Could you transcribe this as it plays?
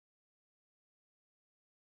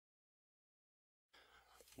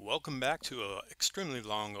Welcome back to an extremely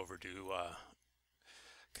long overdue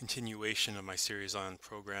continuation of my series on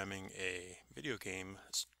programming a video game,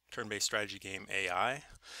 turn-based strategy game AI.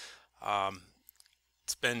 Um,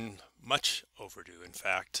 it's been much overdue, in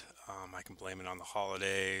fact. I can blame it on the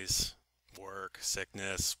holidays, work,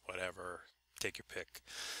 sickness, whatever, take your pick.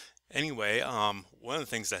 Anyway, one of the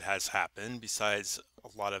things that has happened, besides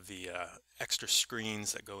a lot of the extra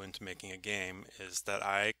screens that go into making a game, is that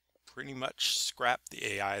I pretty much scrapped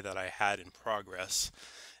the AI that I had in progress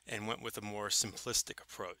and went with a more simplistic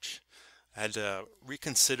approach. I had to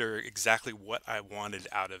reconsider exactly what I wanted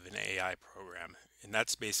out of an AI program. And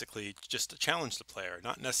that's basically just to challenge the player,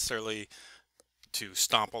 not necessarily to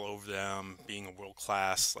stomp all over them, being a world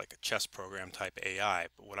class, like a chess program type AI.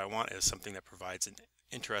 But what I want is something that provides an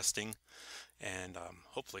interesting and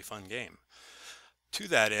hopefully fun game. To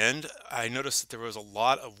that end, I noticed that there was a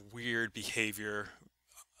lot of weird behavior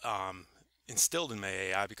um, instilled in my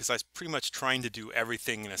AI because I was pretty much trying to do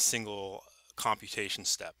everything in a single computation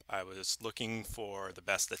step. I was looking for the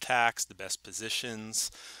best attacks, the best positions,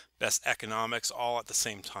 best economics, all at the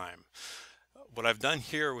same time. What I've done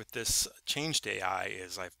here with this changed AI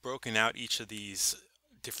is I've broken out each of these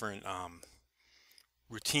different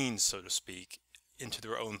routines, so to speak, into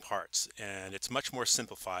their own parts, and it's much more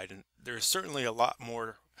simplified. And there's certainly a lot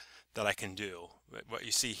more that I can do. But what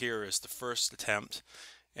you see here is the first attempt,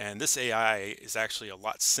 and this AI is actually a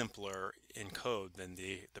lot simpler in code than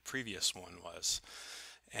the previous one was.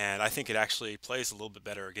 And I think it actually plays a little bit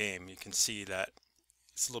better game. You can see that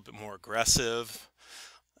it's a little bit more aggressive.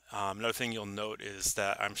 Another thing you'll note is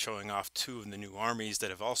that I'm showing off two of the new armies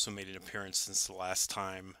that have also made an appearance since the last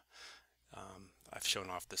time I've shown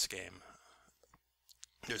off this game.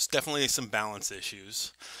 There's definitely some balance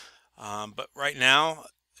issues, but right now,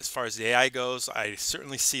 as far as the AI goes, I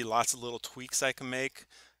certainly see lots of little tweaks I can make.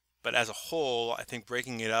 But as a whole, I think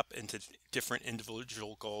breaking it up into different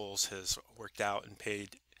individual goals has worked out and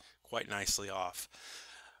paid quite nicely off.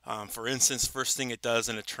 For instance, first thing it does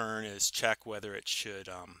in a turn is check whether it should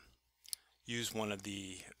use one of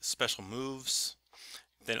the special moves.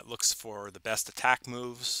 Then it looks for the best attack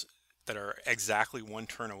moves that are exactly one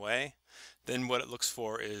turn away. Then what it looks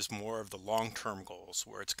for is more of the long-term goals,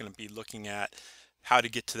 where it's going to be looking at how to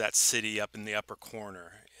get to that city up in the upper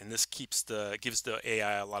corner. And this gives the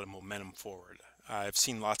AI a lot of momentum forward. I've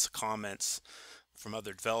seen lots of comments from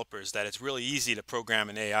other developers that it's really easy to program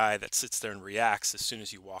an AI that sits there and reacts as soon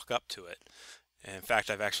as you walk up to it. And in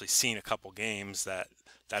fact, I've actually seen a couple games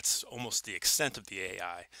that's almost the extent of the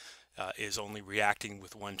AI. Is only reacting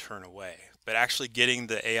with one turn away. But actually getting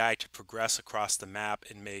the AI to progress across the map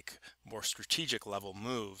and make more strategic level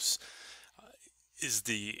moves is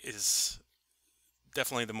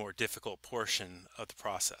definitely the more difficult portion of the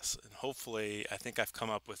process. And hopefully, I think I've come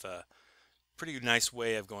up with a pretty nice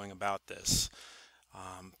way of going about this.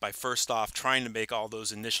 By first off trying to make all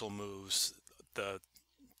those initial moves the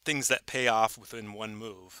things that pay off within one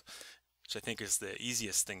move, which I think is the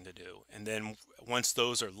easiest thing to do. And then once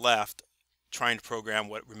those are left, trying to program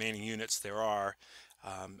what remaining units there are,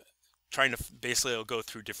 trying to basically it'll go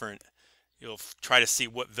through different, you'll try to see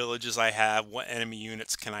what villages I have, what enemy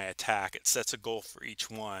units can I attack. It sets a goal for each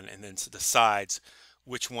one and then decides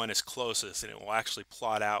which one is closest, and it will actually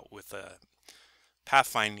plot out with a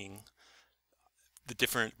pathfinding the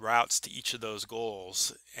different routes to each of those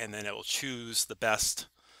goals, and then it will choose the best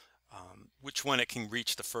which one it can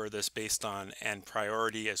reach the furthest based on and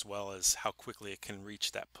priority, as well as how quickly it can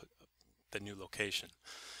reach the new location.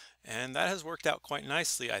 And that has worked out quite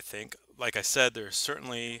nicely, I think. Like I said, there's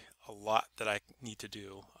certainly a lot that I need to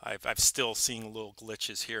do. I've still seen little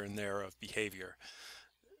glitches here and there of behavior.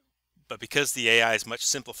 But because the AI is much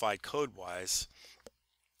simplified code-wise,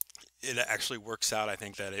 it actually works out, I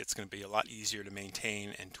think, that it's going to be a lot easier to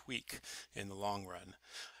maintain and tweak in the long run.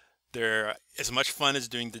 There, as much fun as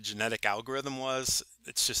doing the genetic algorithm was,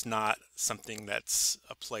 it's just not something that's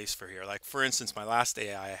a place for here. Like for instance, my last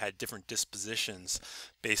AI had different dispositions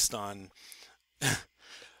based on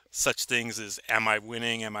such things as am I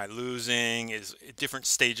winning, am I losing, is different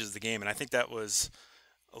stages of the game. And I think that was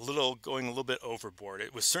going a little bit overboard.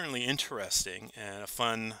 It was certainly interesting and a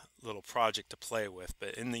fun little project to play with,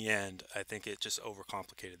 but in the end, I think it just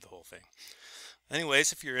overcomplicated the whole thing.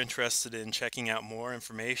 Anyways, if you're interested in checking out more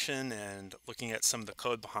information and looking at some of the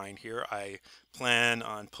code behind here, I plan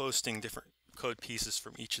on posting different code pieces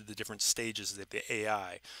from each of the different stages of the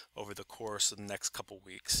AI over the course of the next couple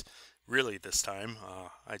weeks. Really this time,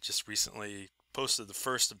 I just recently posted the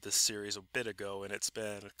first of this series a bit ago, and it's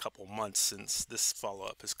been a couple months since this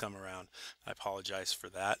follow-up has come around. I apologize for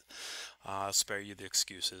that. I'll spare you the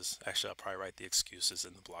excuses. Actually, I'll probably write the excuses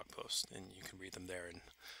in the blog post, and you can read them there and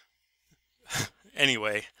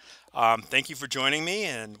Anyway, thank you for joining me,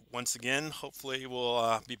 and once again, hopefully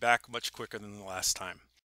we'll be back much quicker than the last time.